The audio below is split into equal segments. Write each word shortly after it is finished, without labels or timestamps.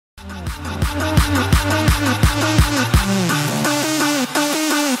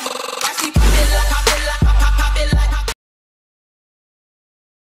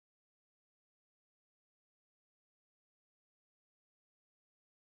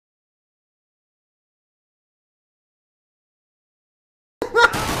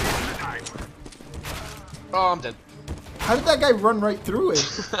Oh, I'm dead. How did that guy run right through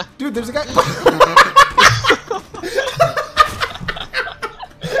it? Dude, there's a guy. Oh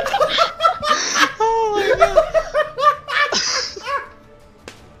my god.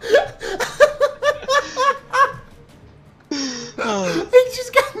 He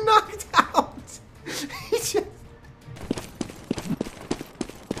just got knocked out. He just...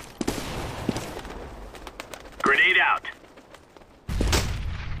 Grenade out.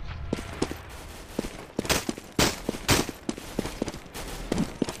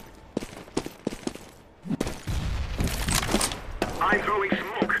 I'm throwing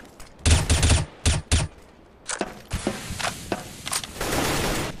smoke.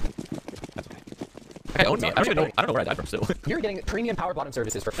 Hey, own me. I don't even know. I don't know where I died from still. You're getting premium power bottom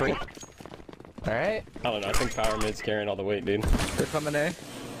services for free. Alright. I don't know, I think power mid's carrying all the weight, dude. They're coming A.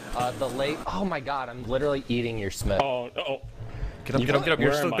 The late. Oh my god, I'm literally eating your Smith. Oh. Get up, get up, get up.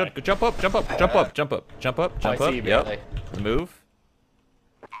 You're Where still am I? good. Jump up, jump up, jump up, jump up, jump up, jump I up. see you, Yep. Billy. Move.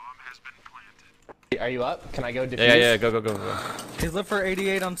 Are you up? Can I go defuse? Yeah. Go. He's lit for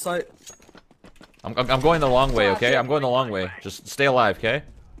 88 on site. I'm going the long way, okay? I'm going the long way. Just stay alive, okay?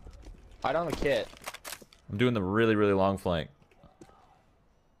 I don't have a kit. I'm doing the really, really long flank.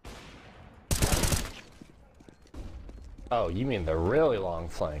 Oh, you mean the really long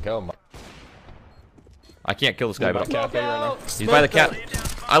flank? Oh my. I can't kill this guy, but Smoke out! he's by the cat.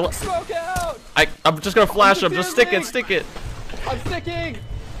 Smoke out! I'm just gonna flash him. Just stick it, stick it. I'm sticking!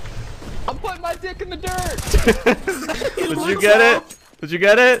 I'm putting my dick in the dirt! Did you get it? Did you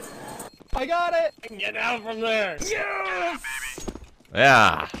get it? I got it! Get out from there! Yes!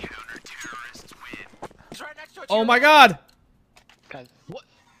 Yeah. Oh my god! Guys, what?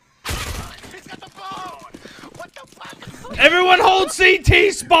 He's got the phone. What the fuck? Everyone hold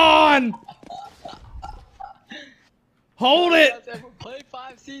CT spawn! Hold it! Play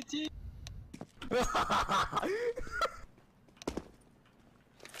 5 CT.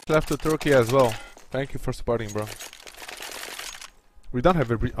 Left to Turkey as well. Thank you for supporting, bro. We don't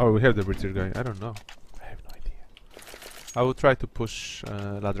have a oh, we have the bridger guy. I don't know. I have no idea. I will try to push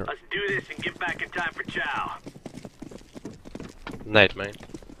ladder. Let's do this and get back in time for chow. Night, man.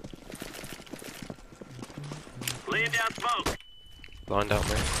 Laying down smoke. Blind out,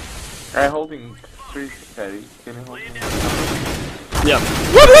 man. Alright, holding 3 steady. Can you hold Laying me? down smoke. Yeah.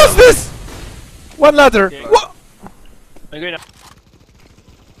 What was this? One ladder. What? Agree now.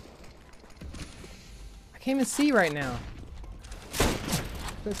 I can't even see right now.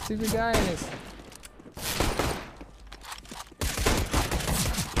 That stupid guy in his...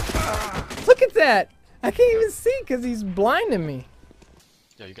 Look at that! I can't even see because he's blinding me.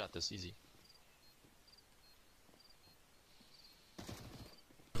 Yeah, you got this easy.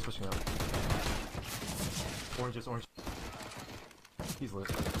 Pushing up. Orange. He's lit.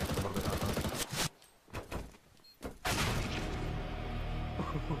 A little bit out.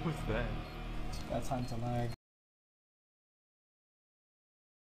 Who's that? Bad time to lag.